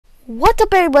What's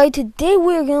up, everybody? Today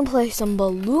we're gonna play some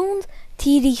balloons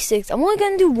TD6. I'm only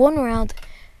gonna do one round.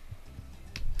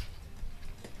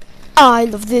 I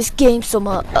love this game so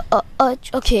much.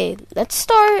 Okay, let's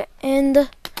start. And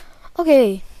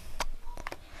okay,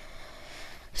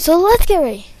 so let's get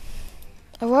ready.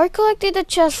 I've already collected the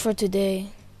chest for today,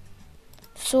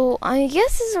 so I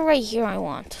guess this is right here I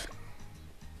want.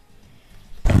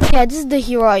 Yeah, this is the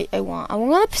hero I want. I'm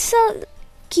gonna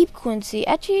keep Quincy.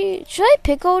 Actually, should I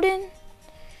pick Odin?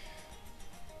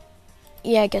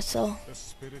 Yeah, I guess so. The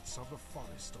spirits of the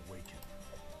forest awaken.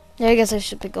 Yeah, I guess I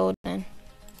should pick Odin.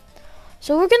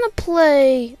 So we're gonna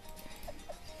play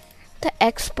the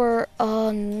expert.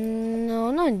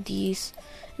 No, not these.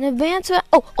 An advanced.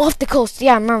 Oh, off the coast.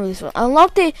 Yeah, I remember this one. I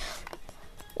unlocked it.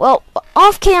 Well,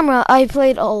 off camera, I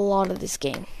played a lot of this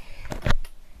game.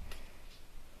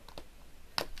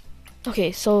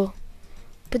 Okay, so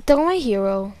put down my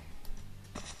hero.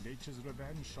 Nature's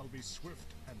revenge shall be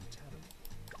swift and terrible.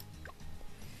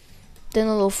 Then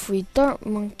a little free dart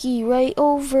monkey right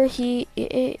over here.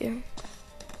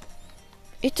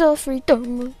 It's a free dart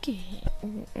monkey.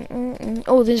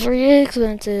 Oh, this is very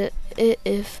expensive.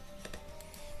 If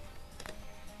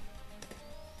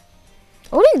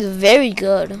Odin's very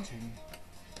good.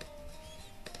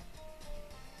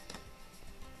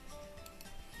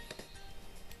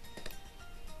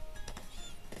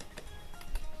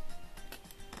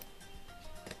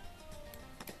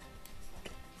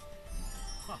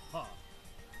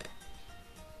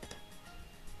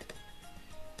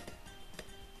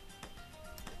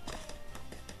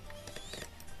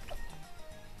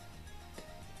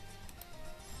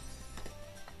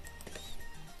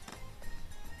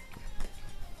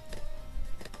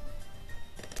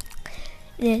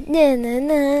 Na na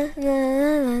na na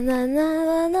na na na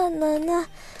na na na na.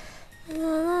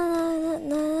 No, no,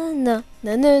 no, no,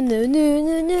 no, no,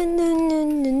 no, no,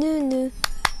 no, no, no.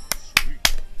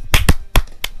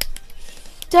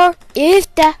 So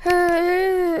if that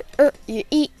hurt your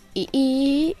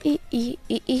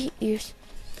ears,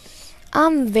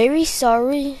 I'm very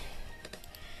sorry.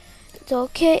 It's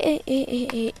okay.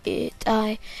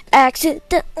 I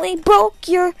accidentally broke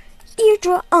your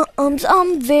eardrums.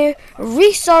 I'm very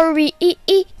sorry.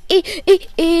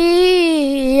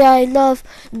 I love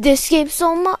this game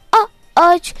so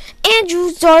much.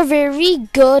 Andrews are very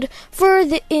good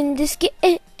in this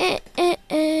game.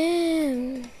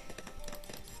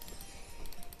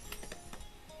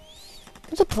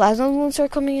 The plasma balloons are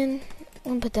coming in.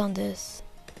 I'm gonna put down this.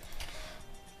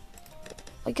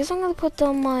 I guess I'm gonna put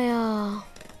down my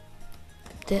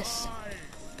this.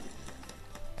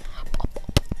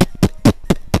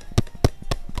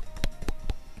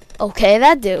 Okay,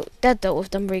 that dealt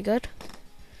with them pretty good.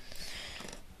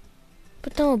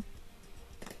 Put down a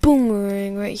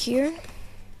boomerang right here.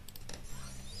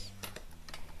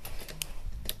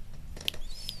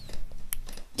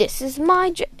 This is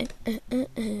my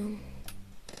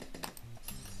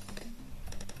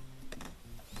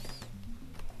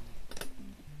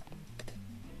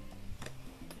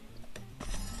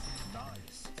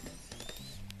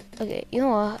Okay, you know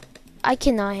what? I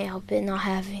cannot help it not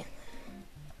having.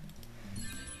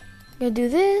 I'm gonna do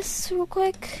this real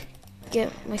quick.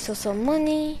 Get myself some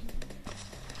money.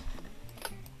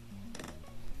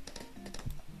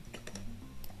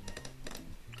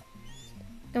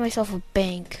 Get myself a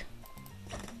bank.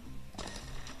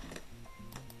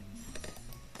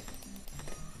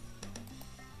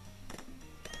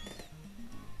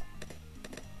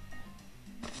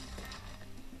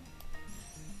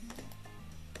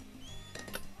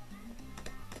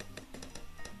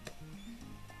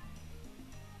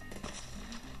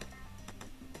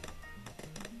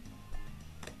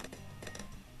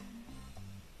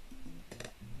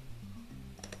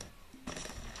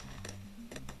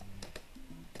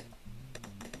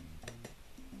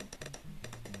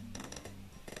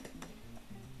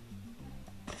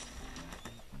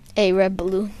 Hey, red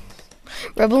balloon.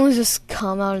 Red balloons just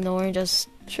come out of nowhere and just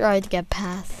try to get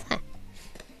past.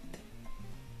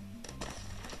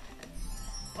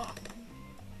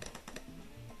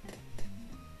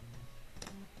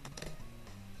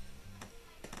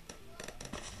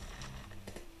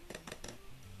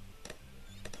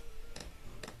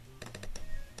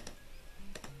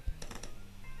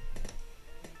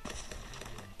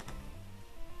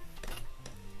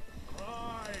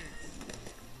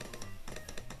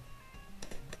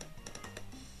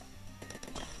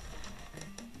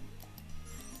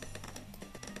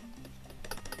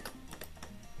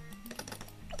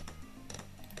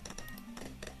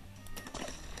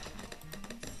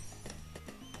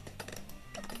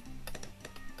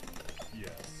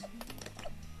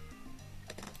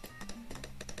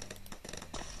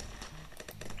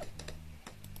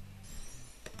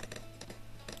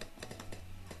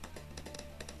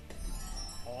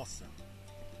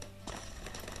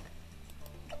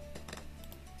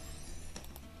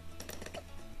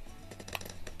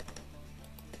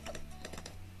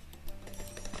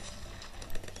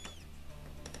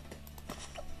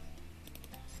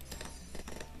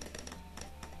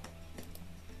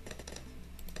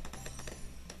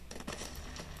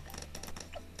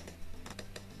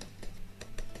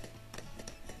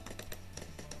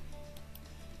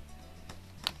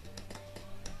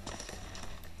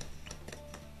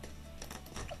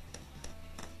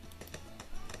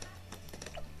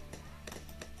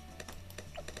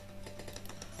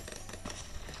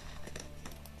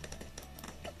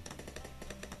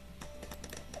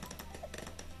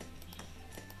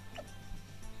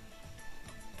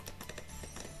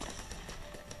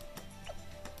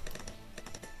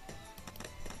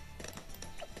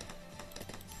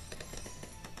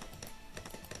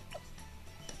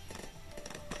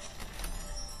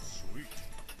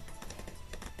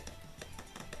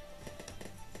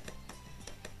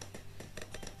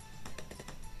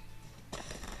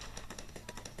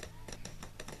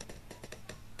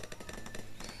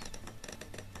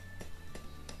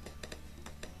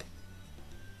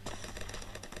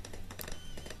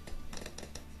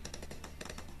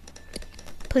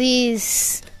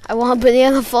 Please. I want a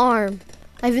banana farm.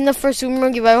 I've been the first super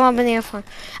monkey, but I want a banana farm.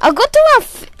 I'll go to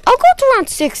round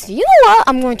 60. You know what?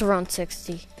 I'm going to round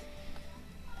 60.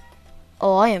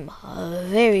 Oh, I am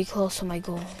very close to my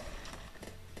goal.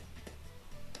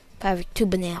 I have 2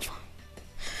 banana farms.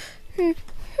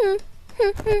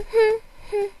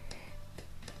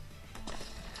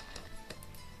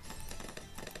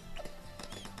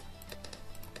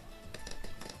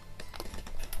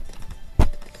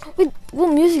 Wait,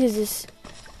 what music is this?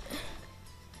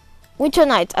 Winter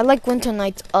Nights. I like Winter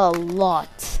Nights a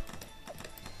lot.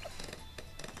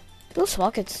 Those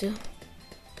sockets too.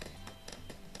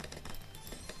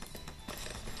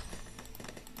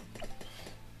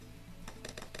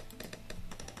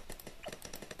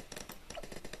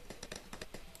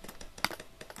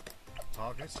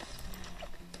 Target.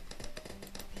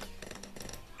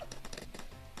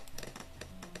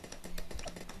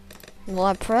 Will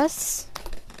I press?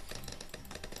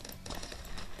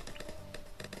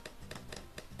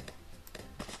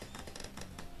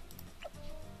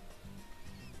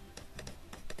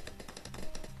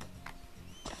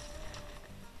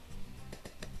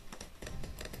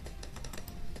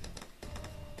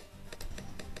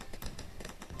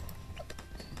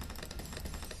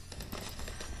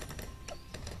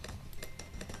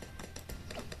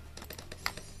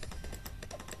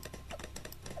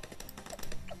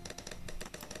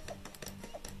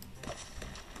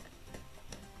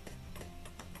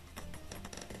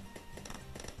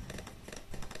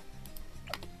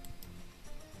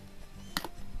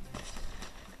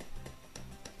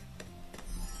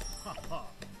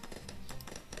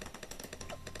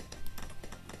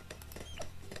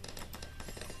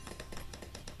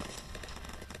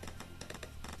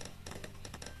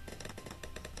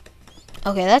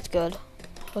 Okay, that's good.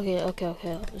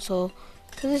 Okay. So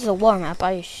this is a war map.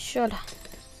 I should.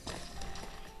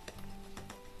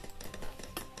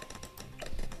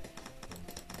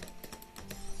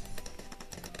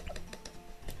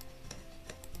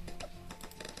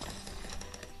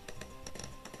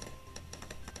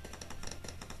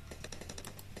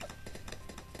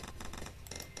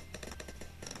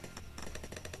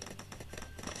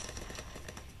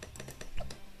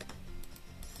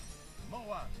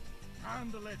 Moa,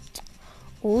 handle it.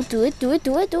 Oh, do it.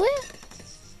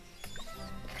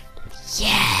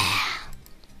 Yeah.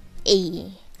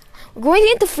 Hey. We're going to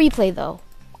get the free play though.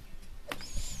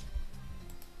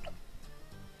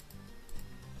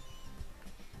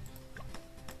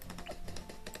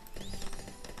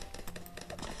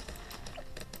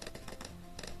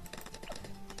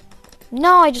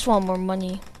 No, I just want more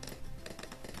money.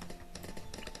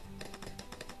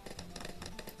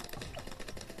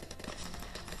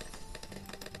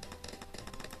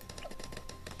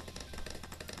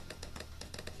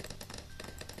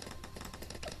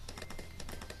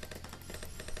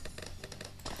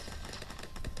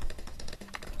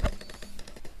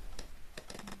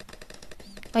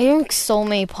 I drink so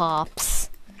many pops.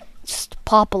 Just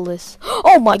populous.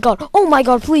 Oh my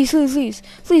god, please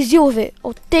deal with it.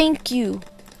 Oh, thank you.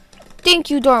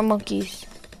 Thank you, dark monkeys.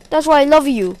 That's why I love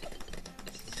you.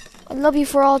 I love you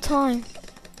for all time.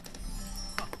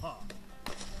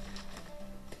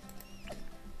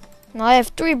 Now I have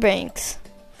 3 banks.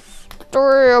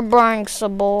 3 banks,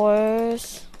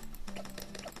 boys.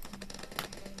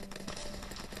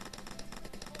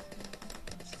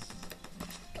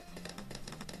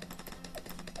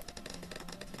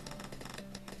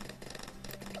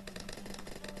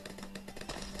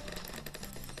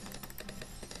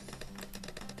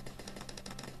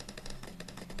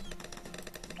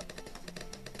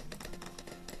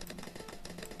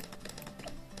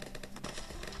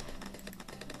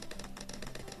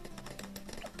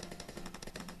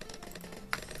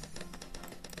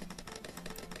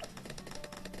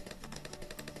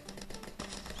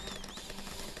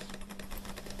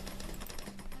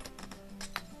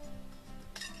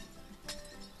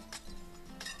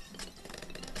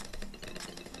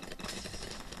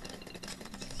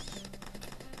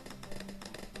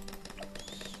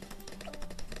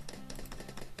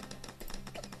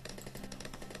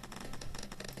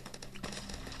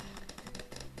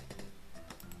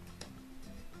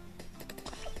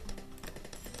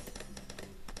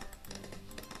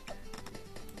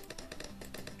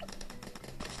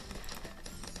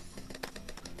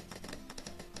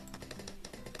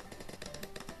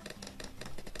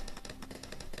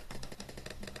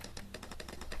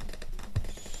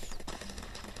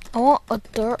 I want a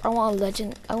dirt, I want a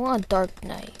legend, I want a dark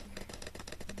knight.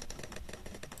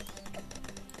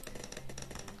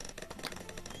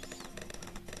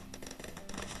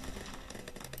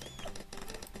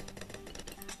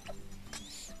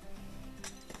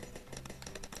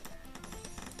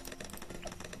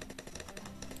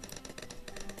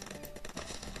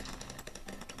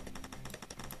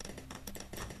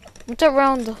 What's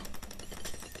around the...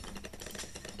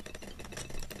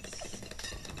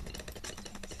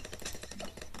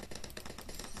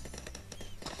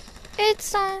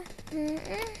 It's on.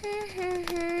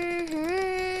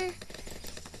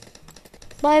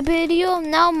 My video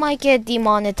now might get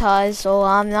demonetized, so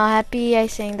I'm not happy I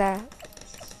saying that.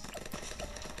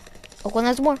 Oakland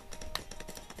has more.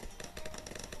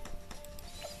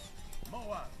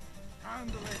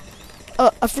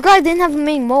 I forgot I didn't have a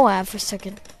main Moab for a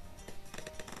second.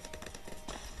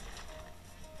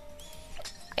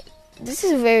 This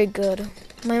is very good.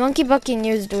 My Monkey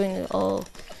Buccaneer is doing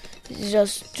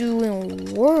just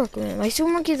doing work, man. My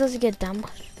Super Monkey doesn't get that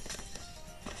much.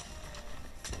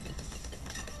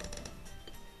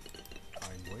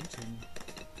 I'm waiting.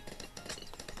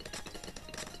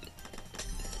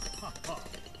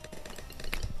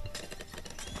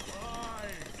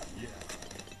 Yeah.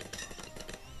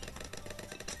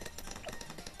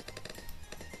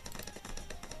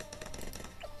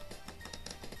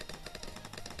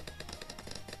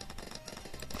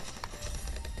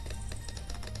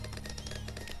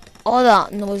 All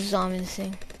that noises I'm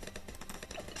missing.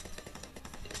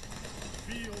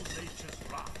 Feel nature's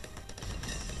wrath.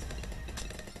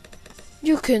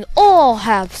 You can all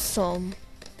have some.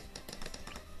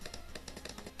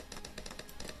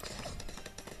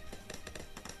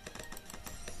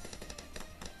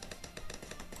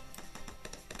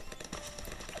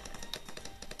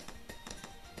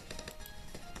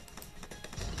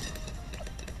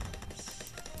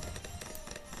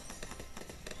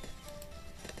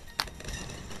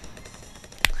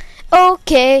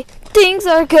 Okay, things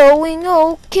are going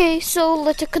okay, so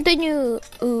let's continue.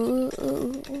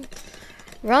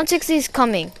 Round 60 is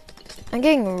coming. I'm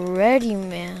getting ready,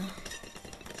 man. I'm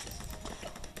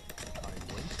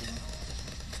waiting.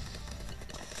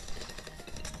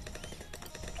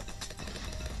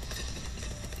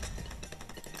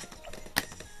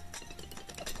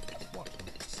 What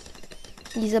next?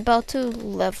 He's about to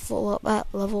level up at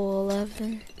level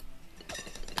 11.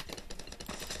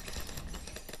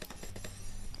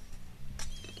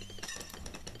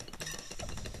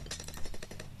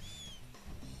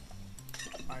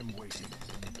 I'm waiting.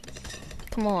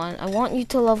 Come on, I want you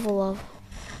to level up.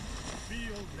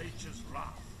 Feel nature's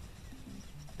wrath.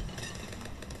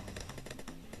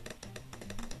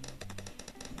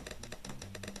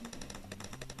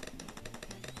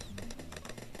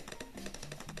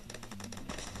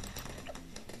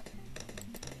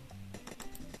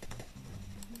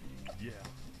 Yeah.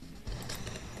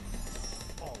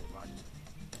 All right.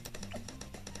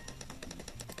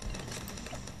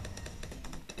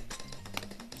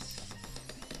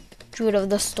 Druid of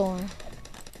the Storm.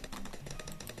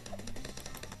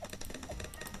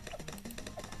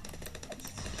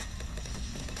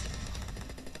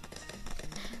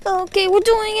 Okay, we're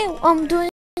doing it. I'm doing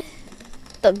it.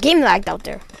 The game lagged out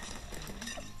there.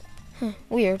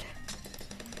 Weird.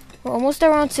 We're almost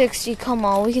around 60. Come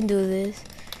on, we can do this.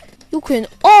 You can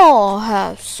all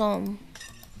have some.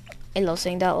 I love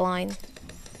saying that line.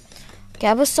 Okay, I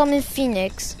have a summon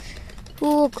Phoenix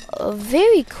who look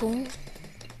very cool.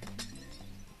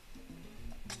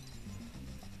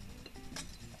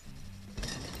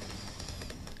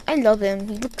 I love him.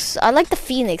 He looks. I like the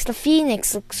Phoenix. The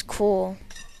Phoenix looks cool.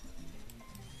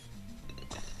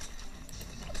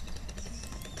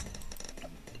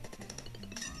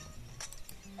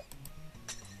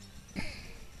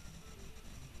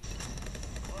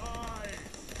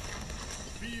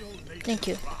 Thank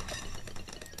you.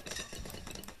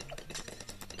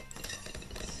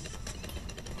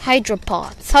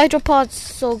 Hydropods. Hydropods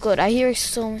so good. I hear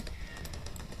so many.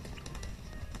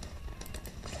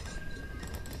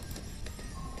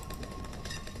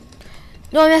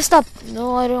 No, I messed up.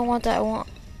 No, I don't want that. I want.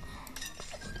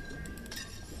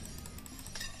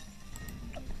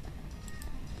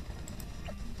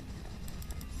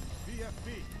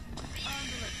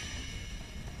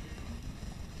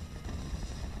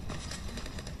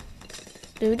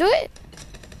 Do we do it?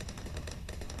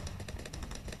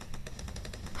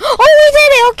 Oh, we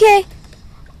did it! Okay.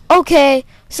 Okay.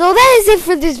 So that is it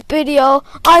for this video.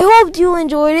 I hope you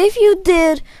enjoyed. If you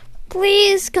did,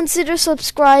 please consider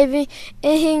subscribing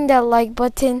and hitting that like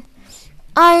button.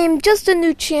 I'm just a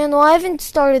new channel. I haven't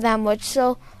started that much,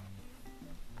 so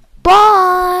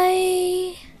bye.